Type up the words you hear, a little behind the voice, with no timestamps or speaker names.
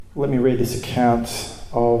Let me read this account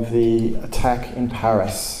of the attack in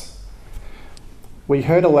Paris. We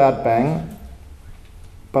heard a loud bang,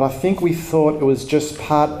 but I think we thought it was just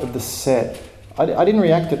part of the set. I didn't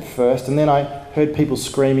react at first, and then I heard people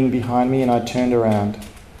screaming behind me, and I turned around.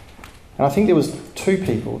 And I think there was two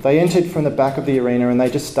people. They entered from the back of the arena, and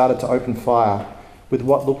they just started to open fire with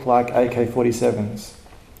what looked like AK-47s.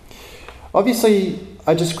 Obviously,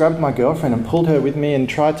 I just grabbed my girlfriend and pulled her with me and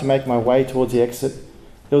tried to make my way towards the exit.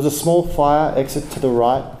 There was a small fire exit to the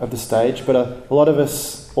right of the stage, but a lot of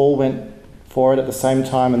us all went for it at the same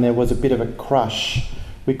time, and there was a bit of a crush.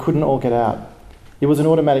 We couldn't all get out. It was an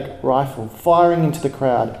automatic rifle firing into the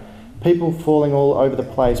crowd, people falling all over the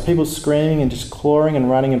place, people screaming and just clawing and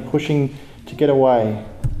running and pushing to get away.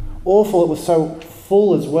 Awful, it was so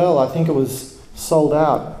full as well. I think it was sold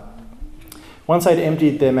out. Once they'd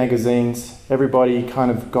emptied their magazines, everybody kind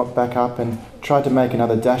of got back up and tried to make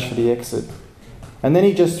another dash for the exit. And then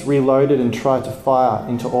he just reloaded and tried to fire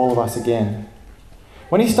into all of us again.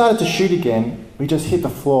 When he started to shoot again, we just hit the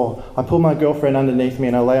floor. I pulled my girlfriend underneath me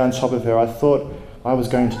and I lay on top of her. I thought I was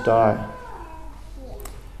going to die.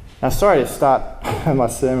 Now, sorry to start my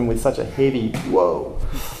sermon with such a heavy, whoa,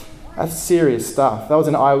 that's serious stuff. That was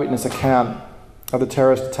an eyewitness account of the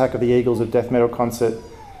terrorist attack of the Eagles of death metal concert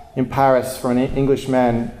in Paris for an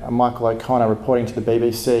Englishman, Michael O'Connor, reporting to the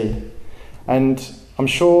BBC. And I'm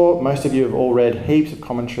sure most of you have all read heaps of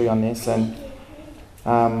commentary on this, and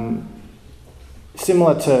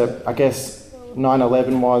similar to, I guess,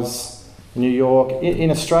 9/11 was in New York. In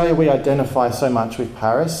Australia, we identify so much with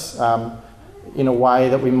Paris in a way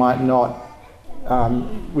that we might not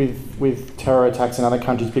with terror attacks in other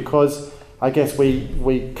countries, because I guess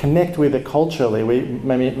we connect with it culturally.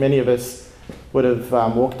 Many of us would have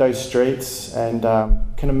walked those streets and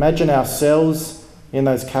can imagine ourselves in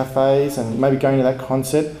those cafes and maybe going to that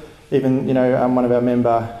concert. Even, one of our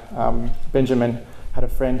member, Benjamin, had a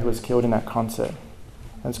friend who was killed in that concert.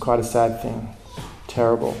 It's quite a sad thing,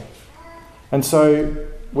 terrible. And so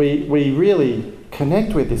we really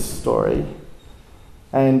connect with this story,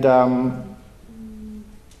 and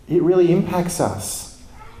it really impacts us.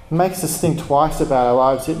 It makes us think twice about our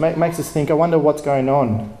lives. It makes us think, I wonder what's going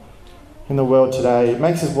on in the world today. It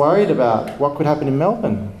makes us worried about what could happen in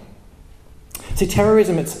Melbourne. See,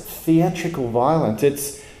 terrorism, it's theatrical violence.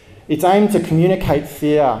 It's aimed to communicate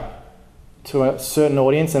fear to a certain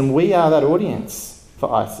audience, and we are that audience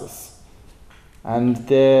for ISIS. And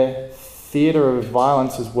their theatre of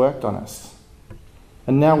violence has worked on us.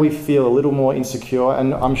 And now we feel a little more insecure,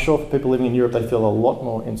 and I'm sure for people living in Europe, they feel a lot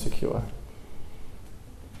more insecure.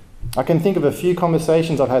 I can think of a few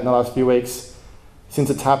conversations I've had in the last few weeks since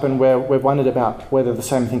it's happened where we've wondered about whether the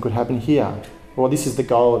same thing could happen here. Well, this is the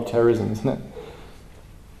goal of terrorism, isn't it?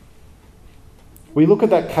 We look at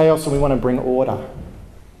that chaos and we want to bring order.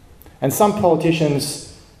 And some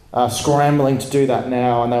politicians are scrambling to do that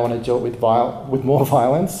now, and they want to do it with more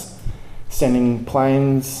violence, sending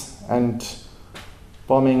planes and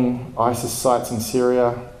bombing ISIS sites in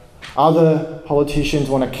Syria. Other politicians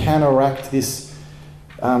want to counteract this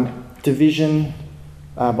division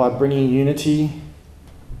by bringing unity.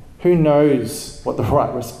 Who knows what the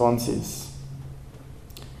right response is?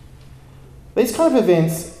 These kind of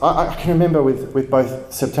events, I can remember with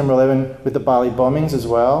both September 11, with the Bali bombings as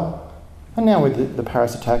well, and now with the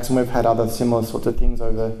Paris attacks, and we've had other similar sorts of things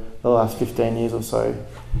over the last 15 years or so.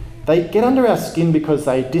 They get under our skin because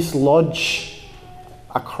they dislodge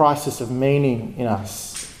a crisis of meaning in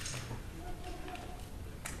us.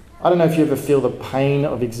 I don't know if you ever feel the pain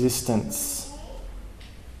of existence.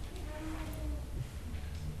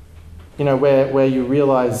 Where you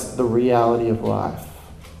realise the reality of life.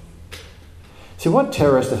 See, what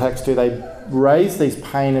terrorist attacks do, they raise these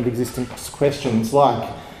pain of existence questions like,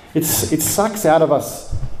 it sucks out of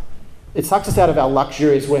us. It sucks us out of our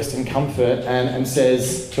luxurious Western comfort and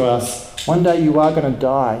says to us, one day you are going to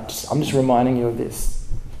die. I'm just reminding you of this.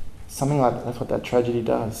 Something like that. That's what that tragedy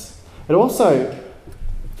does. It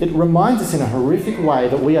reminds us in a horrific way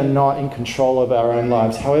that we are not in control of our own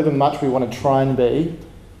lives. However much we want to try and be,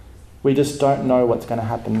 we just don't know what's going to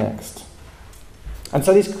happen next. And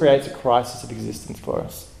so this creates a crisis of existence for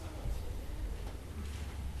us.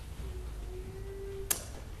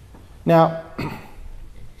 Now,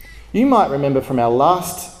 you might remember from our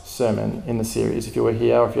last sermon in the series, if you were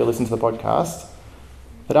here or if you listened to the podcast,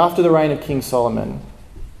 that after the reign of King Solomon,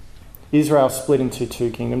 Israel split into two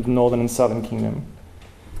kingdoms, the northern and southern kingdom.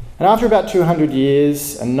 And after about 200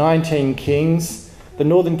 years and 19 kings, the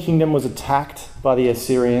northern kingdom was attacked by the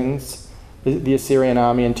Assyrians, the Assyrian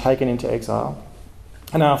army, and taken into exile.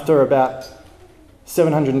 And after about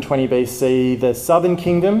 720 BC, the southern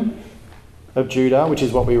kingdom of Judah, which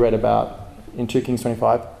is what we read about in 2 Kings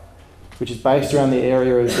 25, which is based around the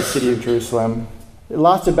area of the city of Jerusalem. It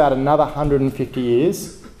lasted about another 150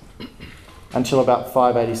 years until about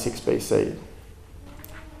 586 BC.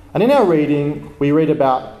 And in our reading, we read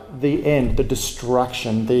about the end, the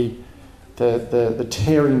destruction, the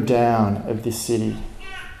tearing down of this city.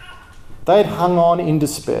 They had hung on in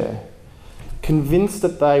despair, convinced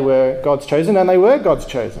that they were God's chosen, and they were God's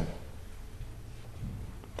chosen.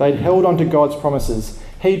 They'd held on to God's promises.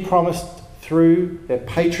 He'd promised through their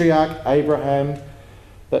patriarch Abraham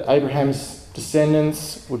that Abraham's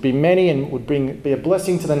descendants would be many and would be a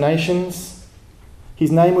blessing to the nations.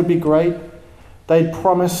 His name would be great. They'd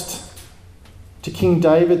promised to King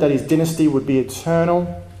David that his dynasty would be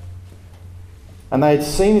eternal. And they'd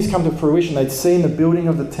seen this come to fruition. They'd seen the building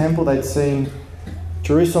of the temple. They'd seen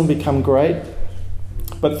Jerusalem become great.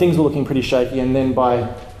 But things were looking pretty shaky. And then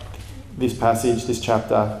by this passage, this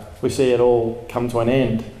chapter, we see it all come to an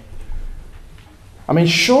end. I mean,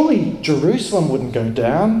 surely Jerusalem wouldn't go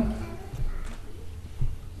down.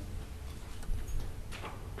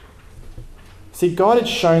 See, God had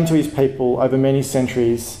shown to his people over many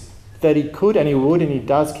centuries that he could and he would and he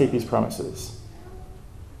does keep his promises.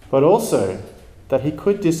 But also that he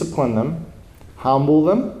could discipline them, humble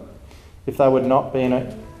them, if they would not be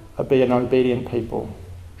an obedient people.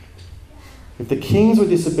 If the kings were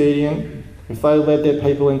disobedient, if they led their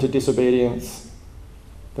people into disobedience,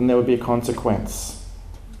 then there would be a consequence.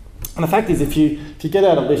 And the fact is, if you get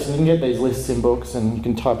out a list, and you can get these lists in books and you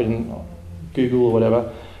can type it in Google or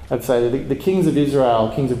whatever, I'd say the kings of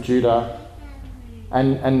Israel, kings of Judah,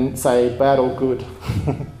 and say bad or good.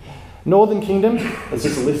 Northern kingdom is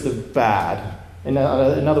just a list of bad. In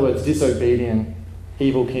other words, disobedient,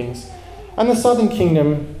 evil kings. And the southern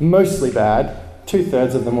kingdom, mostly bad.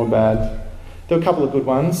 2/3 of them were bad. There were a couple of good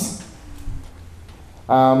ones.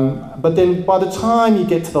 But then by the time you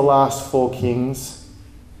get to the last 4 kings,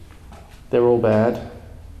 they're all bad.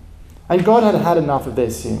 And God had had enough of their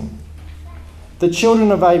sin. The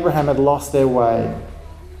children of Abraham had lost their way.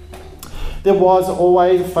 There was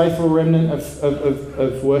always a faithful remnant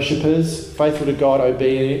of worshippers, faithful to God,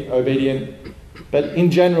 obedient. But in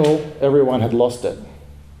general, everyone had lost it.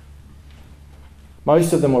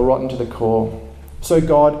 Most of them were rotten to the core. So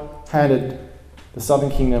God handed the southern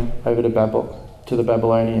kingdom over to the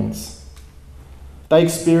Babylonians. They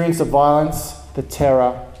experienced the violence, the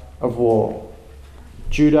terror of war.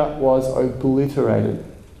 Judah was obliterated.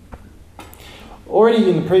 Already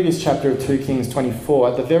in the previous chapter of 2 Kings 24,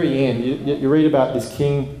 at the very end, you read about this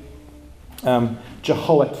king,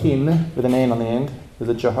 Jehoiakim, with an N on the end. There's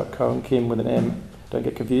a Jehoiakim with an M, don't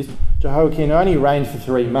get confused. Jehoiakim only reigned for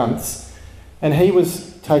 3 months, and he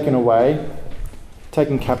was taken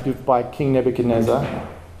captive by King Nebuchadnezzar.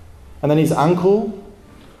 And then his uncle,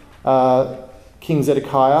 King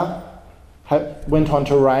Zedekiah, went on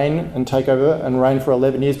to reign and take over and reign for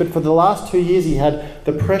 11 years. But for the last 2 years, he had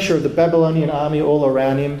the pressure of the Babylonian army all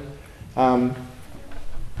around him. And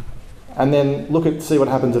then see what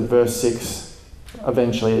happens at verse 6,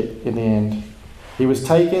 eventually, in the end. He was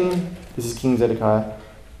taken, this is King Zedekiah,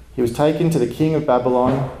 he was taken to the king of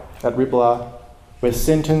Babylon at Riblah, where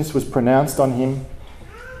sentence was pronounced on him.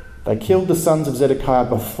 They killed the sons of Zedekiah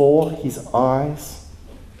before his eyes.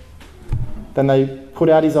 Then they put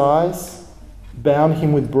out his eyes, bound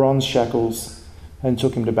him with bronze shackles, and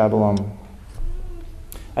took him to Babylon.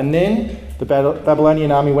 And then the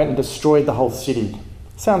Babylonian army went and destroyed the whole city.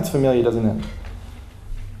 Sounds familiar, doesn't it?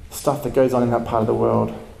 Stuff that goes on in that part of the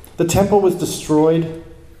world. The temple was destroyed,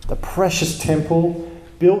 the precious temple,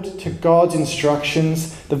 built to God's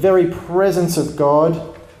instructions, the very presence of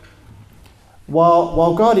God.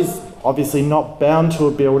 While God is obviously not bound to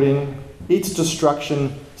a building, its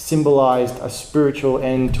destruction symbolised a spiritual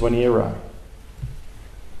end to an era.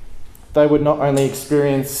 They would not only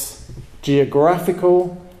experience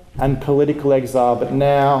geographical and political exile, but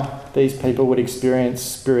now these people would experience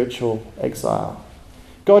spiritual exile.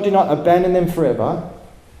 God did not abandon them forever,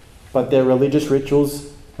 but their religious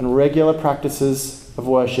rituals and regular practices of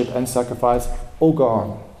worship and sacrifice all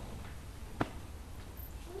gone.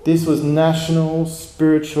 This was national,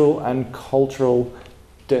 spiritual, and cultural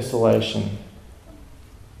desolation,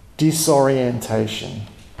 disorientation.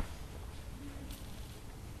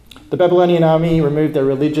 The Babylonian army removed their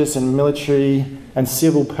religious and military and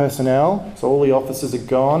civil personnel, so all the officers are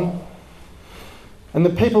gone. And the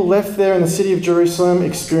people left there in the city of Jerusalem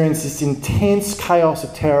experienced this intense chaos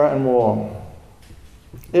of terror and war.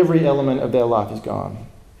 Every element of their life is gone.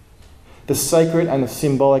 The sacred and the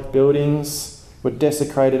symbolic buildings were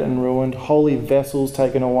desecrated and ruined, holy vessels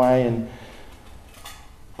taken away and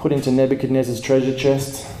put into Nebuchadnezzar's treasure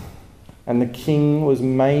chest, and the king was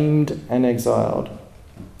maimed and exiled.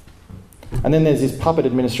 And then there's this puppet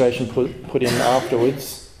administration put in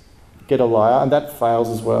afterwards, Gedaliah, and that fails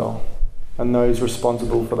as well. And those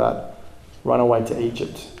responsible for that run away to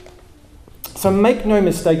Egypt. So make no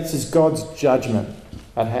mistake, this is God's judgment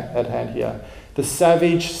at hand here. The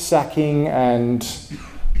savage sacking and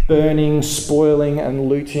burning, spoiling and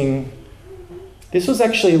looting. This was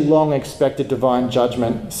actually long expected divine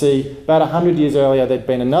judgment. See, about 100 years earlier there'd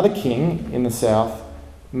been another king in the south,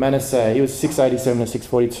 Manasseh. He was 687 to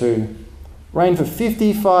 642. Reigned for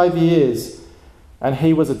 55 years, and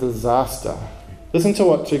he was a disaster. Listen to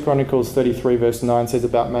what 2 Chronicles 33 verse 9 says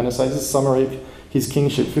about Manasseh. This is a summary of his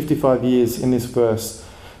kingship, 55 years in this verse.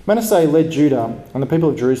 Manasseh led Judah and the people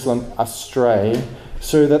of Jerusalem astray,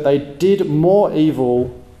 so that they did more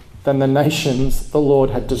evil than the nations the Lord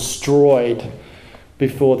had destroyed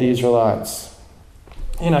before the Israelites.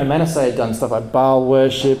 You know, Manasseh had done stuff like Baal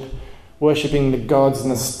worship, worshipping the gods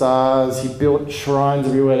and the stars. He built shrines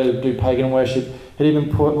everywhere to do pagan worship. He'd even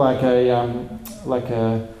put like a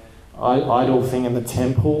idol thing in the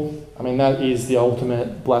temple. I mean, that is the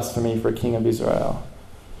ultimate blasphemy for a king of Israel.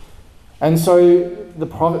 And so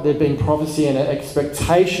there'd been prophecy and an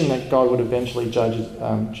expectation that God would eventually judge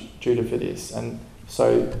Judah for this. And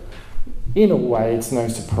so, in a way, it's no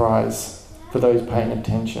surprise for those paying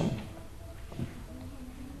attention.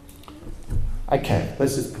 Okay,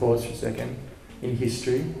 let's just pause for a second in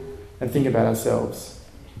history and think about ourselves.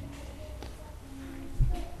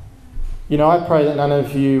 You know, I pray that none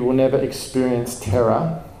of you will never experience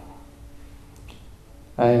terror.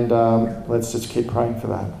 And let's just keep praying for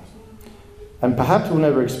that. And perhaps we'll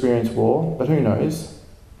never experience war, but who knows?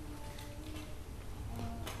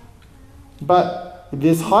 But it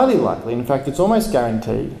is highly likely, in fact, it's almost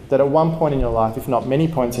guaranteed, that at one point in your life, if not many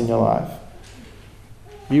points in your life,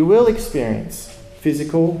 you will experience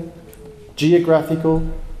physical, geographical,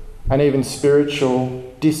 and even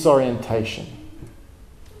spiritual disorientation.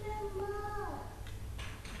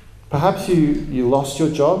 Perhaps you lost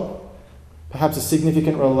your job. Perhaps a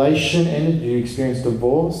significant relation ended. You experienced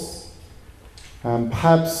divorce.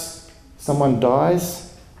 Perhaps someone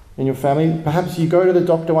dies in your family. Perhaps you go to the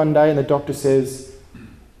doctor one day and the doctor says,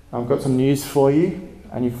 I've got some news for you,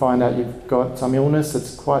 and you find out you've got some illness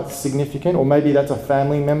that's quite significant, or maybe that's a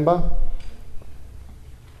family member.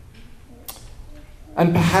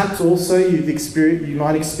 And perhaps also you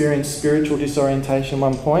might experience spiritual disorientation at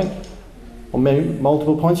one point, or maybe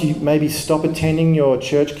multiple points. You maybe stop attending your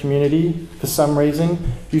church community for some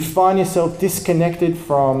reason. You find yourself disconnected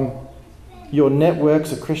from your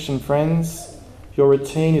networks of Christian friends. Your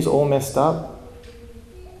routine is all messed up.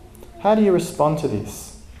 How do you respond to this?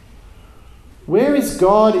 Where is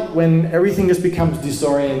God when everything just becomes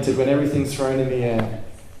disoriented, when everything's thrown in the air?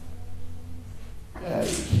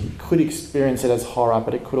 You could experience it as horror,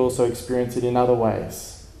 but it could also experience it in other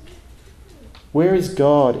ways. Where is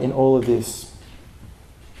God in all of this?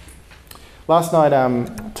 Last night,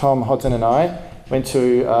 Tom Hodson and I went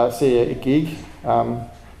to see a gig.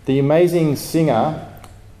 The amazing singer,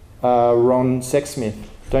 Ron Sexsmith.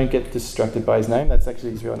 Don't get distracted by his name, that's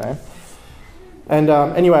actually his real name. And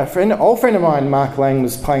anyway, an old friend of mine, Mark Lang,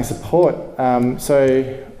 was playing support.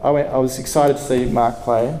 So I was excited to see Mark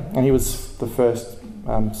play, and he was the first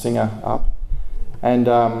singer up. And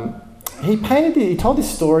he told this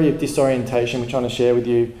story of disorientation, which I want to share with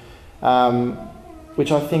you,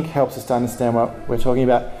 which I think helps us to understand what we're talking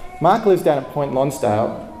about. Mark lives down at Point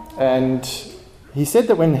Lonsdale, and he said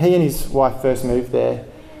that when he and his wife first moved there,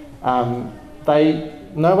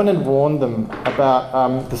 no one had warned them about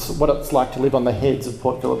what it's like to live on the heads of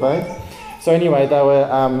Port Phillip Bay. So anyway, they were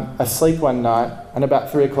asleep one night, and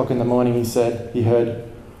about 3 o'clock in the morning, he said he heard.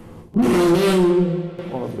 Oh,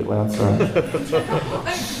 that was a bit loud. Sorry.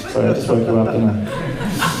 Sorry, I just woke you up, didn't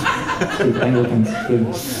I? Good Anglicans.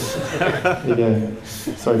 Good. There you go.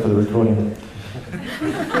 Sorry for the recording.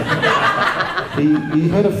 He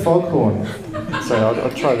heard a foghorn. Sorry,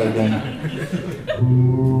 I'll try that again.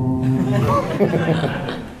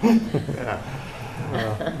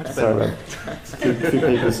 Sorry about that. Two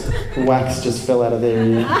people's wax just fell out of their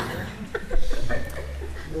ear.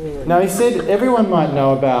 Now, he said everyone might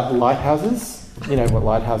know about lighthouses. You know what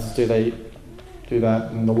lighthouses do? They do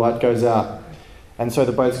that and the light goes out. And so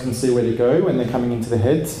the boats can see where to go when they're coming into the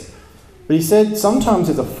heads. But he said sometimes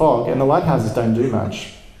there's a fog and the lighthouses don't do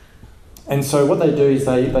much. And so what they do is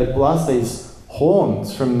they blast these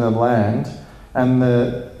horns from the land, and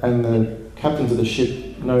the captains of the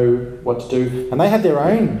ship know what to do. And they have their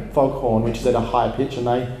own foghorn, which is at a higher pitch, and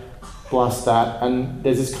they blast that. And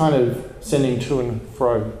there's this kind of sending to and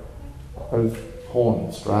fro of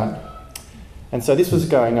horns, right? And so this was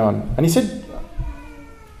going on. And he said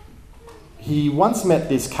he once met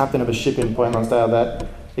this captain of a ship in Point Lonsdale that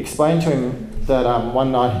explained to him that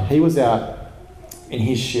one night he was out in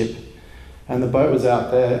his ship and the boat was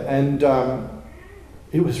out there, and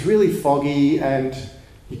it was really foggy and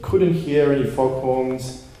he couldn't hear any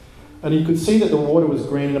foghorns, and he could see that the water was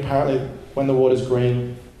green, and apparently when the water's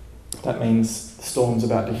green, that means the storm's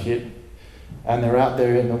about to hit. And they're out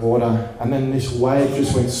there in the water, and then this wave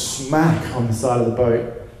just went smack on the side of the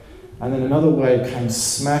boat, and then another wave came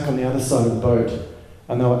smack on the other side of the boat,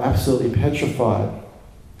 and they were absolutely petrified.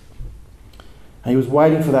 And he was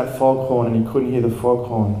waiting for that foghorn, and he couldn't hear the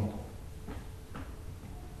foghorn.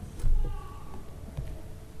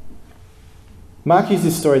 Mark used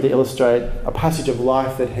this story to illustrate a passage of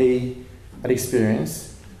life that he had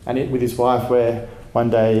experienced, and with his wife, where one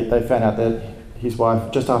day they found out that his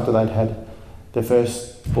wife, just after they'd had their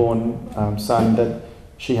firstborn son, that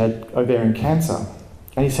she had ovarian cancer.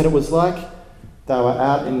 And he said it was like they were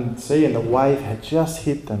out in sea and the wave had just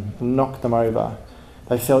hit them and knocked them over.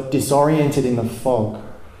 They felt disoriented in the fog.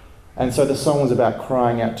 And so the song was about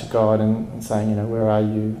crying out to God and saying, where are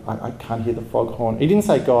you? I can't hear the foghorn. He didn't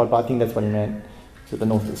say God, but I think that's what he meant. At the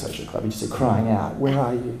Northwood Social Club, he said, crying out, where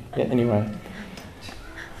are you? Yeah, anyway.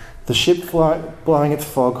 The ship blowing its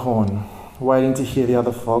foghorn, waiting to hear the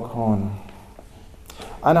other foghorn.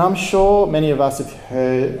 And I'm sure many of us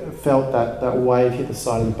have felt that wave hit the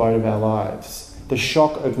side of the boat of our lives. The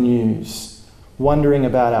shock of news, wondering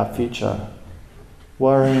about our future,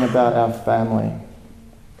 worrying about our family.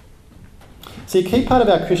 See, a key part of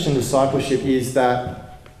our Christian discipleship is that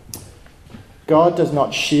God does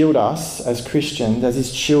not shield us as Christians, as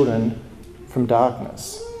his children, from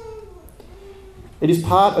darkness. It is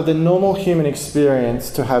part of the normal human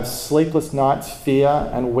experience to have sleepless nights, fear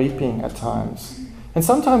and weeping at times. And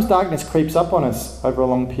sometimes darkness creeps up on us over a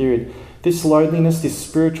long period. This loneliness, this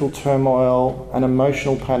spiritual turmoil and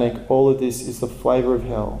emotional panic, all of this is the flavour of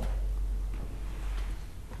hell.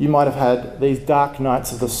 You might have had these dark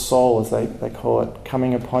nights of the soul, as they call it,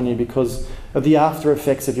 coming upon you because of the after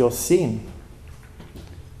effects of your sin.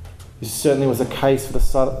 This certainly was the case for the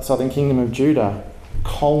southern kingdom of Judah.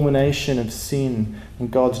 Culmination of sin and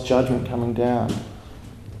God's judgment coming down.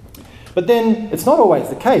 But then it's not always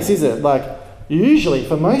the case, is it? Usually,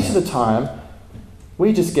 for most of the time,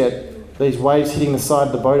 we just get these waves hitting the side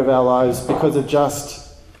of the boat of our lives because of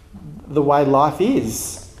just the way life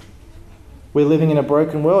is. We're living in a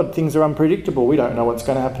broken world. Things are unpredictable. We don't know what's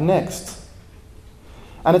going to happen next.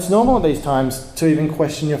 And it's normal at these times to even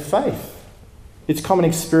question your faith. It's common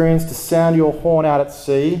experience to sound your horn out at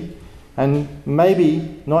sea and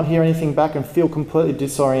maybe not hear anything back and feel completely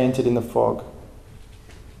disoriented in the fog.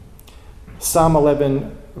 Psalm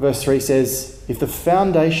 11 verse 3 says, if the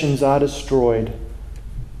foundations are destroyed,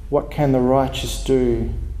 what can the righteous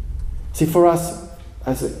do? See, for us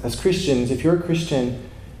as Christians, if you're a Christian,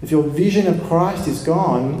 if your vision of Christ is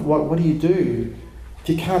gone, what do you do? If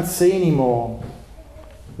you can't see anymore,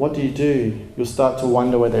 what do? You'll start to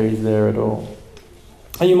wonder whether he's there at all.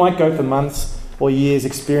 And you might go for months or years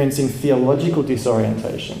experiencing theological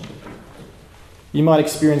disorientation. You might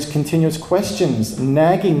experience continuous questions,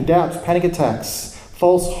 nagging doubts, panic attacks,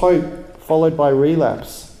 false hope followed by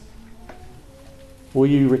relapse. Will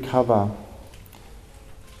you recover?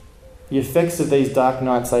 The effects of these dark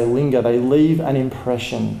nights, they linger, they leave an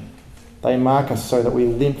impression. They mark us so that we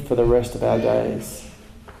limp for the rest of our days.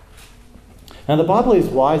 Now the Bible is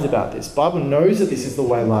wise about this. The Bible knows that this is the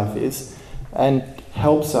way life is and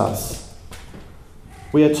helps us.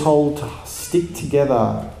 We are told to stick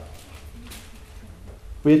together.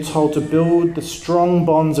 We are told to build the strong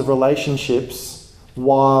bonds of relationships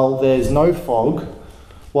while there's no fog,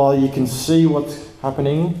 while you can see what's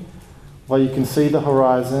happening, while you can see the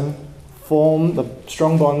horizon, form the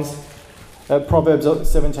strong bonds. Proverbs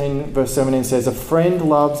 17 verse 17 says, a friend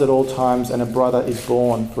loves at all times and a brother is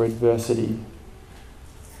born for adversity.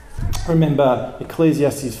 Remember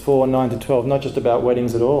Ecclesiastes 4, 9-12, not just about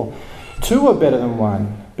weddings at all. Two are better than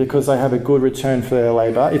one because they have a good return for their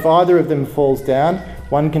labour. If either of them falls down,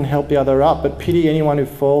 one can help the other up, but pity anyone who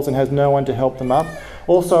falls and has no one to help them up.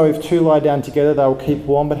 Also, if two lie down together, they will keep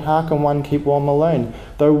warm, but how can one keep warm alone?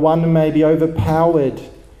 Though one may be overpowered,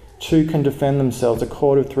 two can defend themselves. A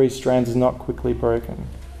cord of 3 strands is not quickly broken.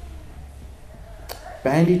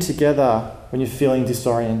 Bandy together when you're feeling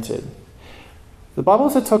disoriented. The Bible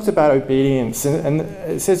also talks about obedience, and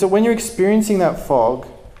it says that when you're experiencing that fog,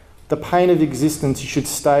 the pain of existence, you should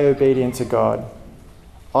stay obedient to God.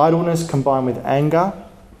 Idleness combined with anger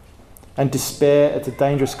and despair, it's a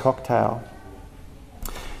dangerous cocktail.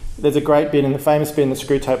 There's a great bit, the famous bit in the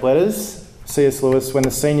Screwtape Letters, C.S. Lewis, when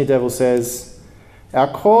the senior devil says, Our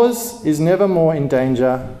cause is never more in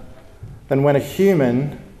danger than when a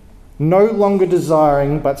human, no longer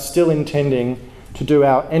desiring but still intending to do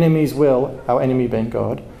our enemy's will, our enemy being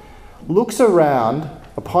God, looks around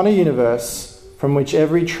upon a universe from which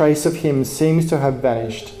every trace of him seems to have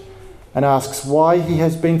vanished and asks why he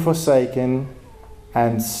has been forsaken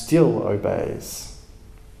and still obeys.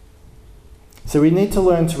 So we need to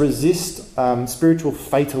learn to resist spiritual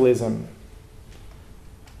fatalism.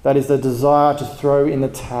 That is the desire to throw in the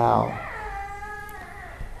towel.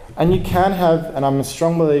 And you can have, and I'm a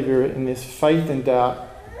strong believer in this, faith and doubt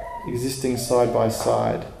existing side by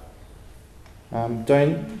side.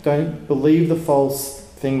 Don't believe the false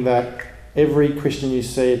thing that every Christian you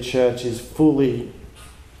see at church is fully,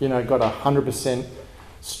 got 100%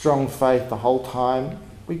 strong faith the whole time.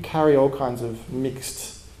 We carry all kinds of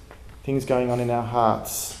mixed things going on in our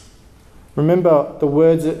hearts. Remember the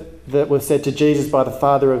words that were said to Jesus by the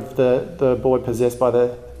father of the boy possessed by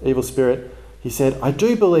the evil spirit. He said, "I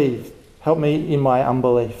do believe, help me in my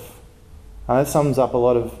unbelief." That sums up a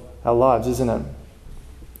lot of our lives, isn't it?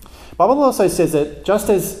 The Bible also says that just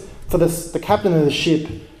as for the captain of the ship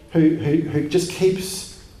who just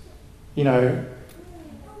keeps,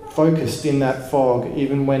 focused in that fog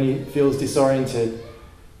even when he feels disoriented,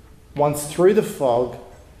 once through the fog,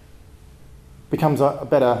 becomes a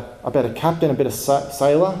better captain, a better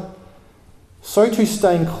sailor. So too,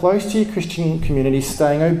 staying close to your Christian community,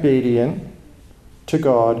 staying obedient to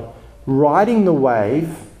God, riding the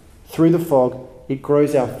wave through the fog, it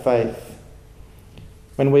grows our faith.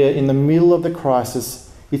 When we are in the middle of the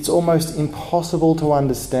crisis, it's almost impossible to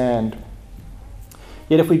understand.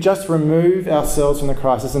 Yet if we just remove ourselves from the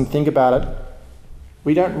crisis and think about it,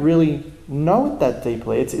 we don't really know it that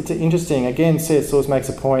deeply. It's interesting. Again, C.S. Lewis makes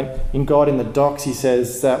a point in God in the Docks. He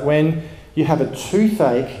says that when you have a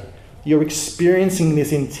toothache, you're experiencing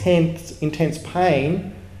this intense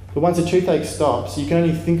pain, but once the toothache stops, you can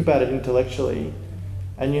only think about it intellectually,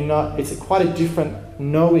 and it's quite a different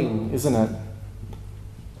knowing, isn't it?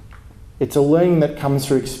 It's a learning that comes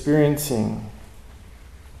through experiencing.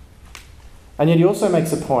 And yet he also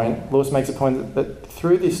makes a point, Lewis makes a point, that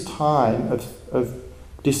through this time of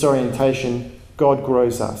disorientation, God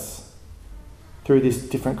grows us through this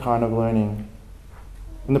different kind of learning.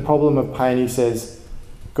 In the problem of pain, he says,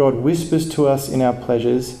 God whispers to us in our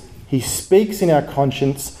pleasures, he speaks in our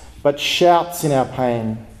conscience, but shouts in our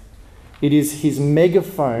pain. It is his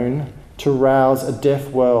megaphone to rouse a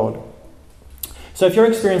deaf world. So if you're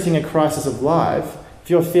experiencing a crisis of life,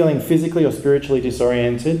 if you're feeling physically or spiritually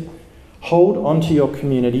disoriented, hold on to your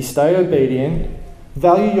community, stay obedient,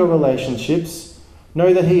 value your relationships,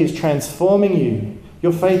 know that he is transforming you.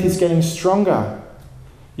 Your faith is getting stronger.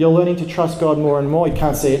 You're learning to trust God more and more. You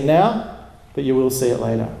can't see it now, but you will see it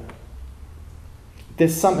later.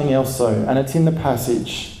 There's something else though, and it's in the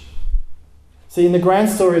passage. See, in the grand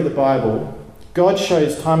story of the Bible, God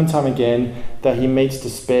shows time and time again that he meets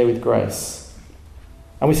despair with grace.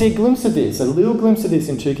 And we see a glimpse of this, a little glimpse of this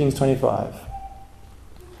in 2 Kings 25.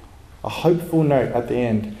 A hopeful note at the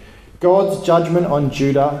end. God's judgment on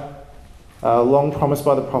Judah, long promised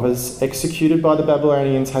by the prophets, executed by the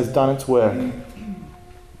Babylonians, has done its work.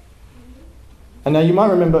 And now you might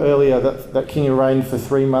remember earlier that king who reigned for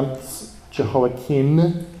 3 months,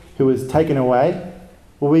 Jehoiakim, who was taken away.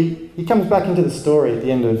 Well, he comes back into the story at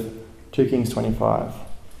the end of 2 Kings 25.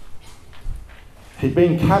 He'd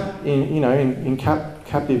been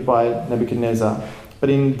captive by Nebuchadnezzar. But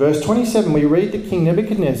in verse 27, we read that King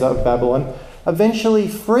Nebuchadnezzar of Babylon eventually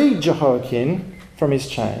freed Jehoiakim from his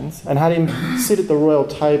chains and had him sit at the royal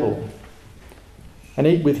table and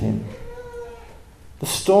eat with him. The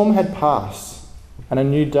storm had passed and a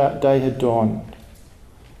new day had dawned.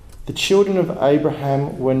 The children of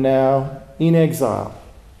Abraham were now in exile.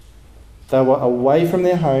 They were away from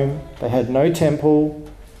their home. They had no temple,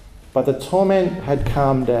 but the torment had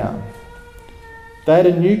calmed down. They had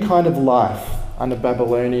a new kind of life under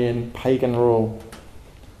Babylonian pagan rule.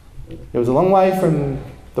 It was a long way from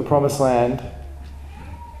the promised land,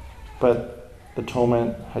 but the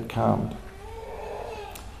torment had calmed.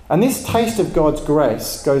 And this taste of God's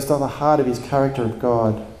grace goes to the heart of his character of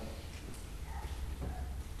God.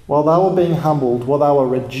 While they were being humbled, while they were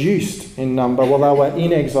reduced in number, while they were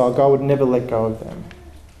in exile, God would never let go of them.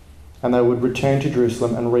 And they would return to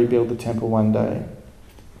Jerusalem and rebuild the temple one day.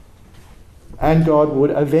 And God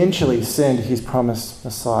would eventually send his promised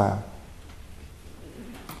Messiah.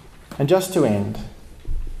 And just to end,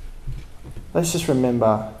 let's just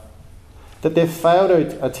remember that their failed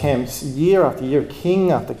attempts, year after year,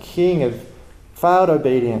 king after king, of failed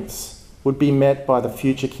obedience would be met by the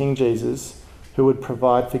future King Jesus, who who would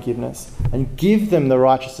provide forgiveness and give them the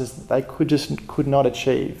righteousness that they could not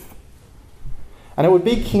achieve. And it would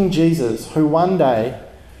be King Jesus who one day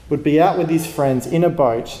would be out with his friends in a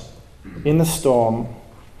boat in the storm,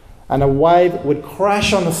 and a wave would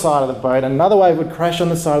crash on the side of the boat, another wave would crash on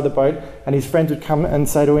the side of the boat, and his friends would come and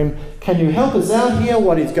say to him, "Can you help us out here?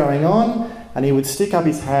 What is going on?" And he would stick up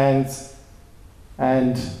his hands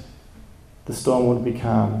and the storm would be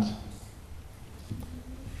calmed.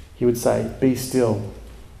 He would say, "Be still."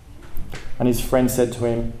 And his friend said to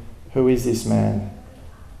him, "Who is this man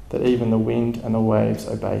that even the wind and the waves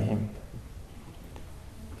obey him?"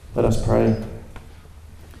 Let us pray.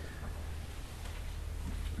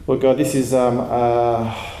 Lord God, this is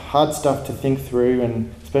hard stuff to think through,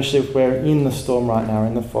 and especially if we're in the storm right now,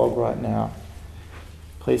 in the fog right now.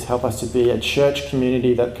 Please help us to be a church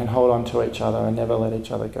community that can hold on to each other and never let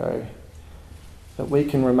each other go. That we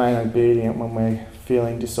can remain obedient when we're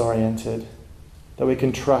feeling disoriented. That we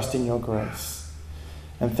can trust in your grace.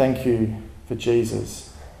 And thank you for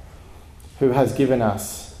Jesus, who has given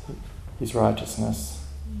us his righteousness.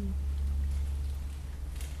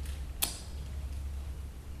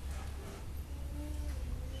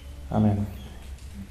 Amen.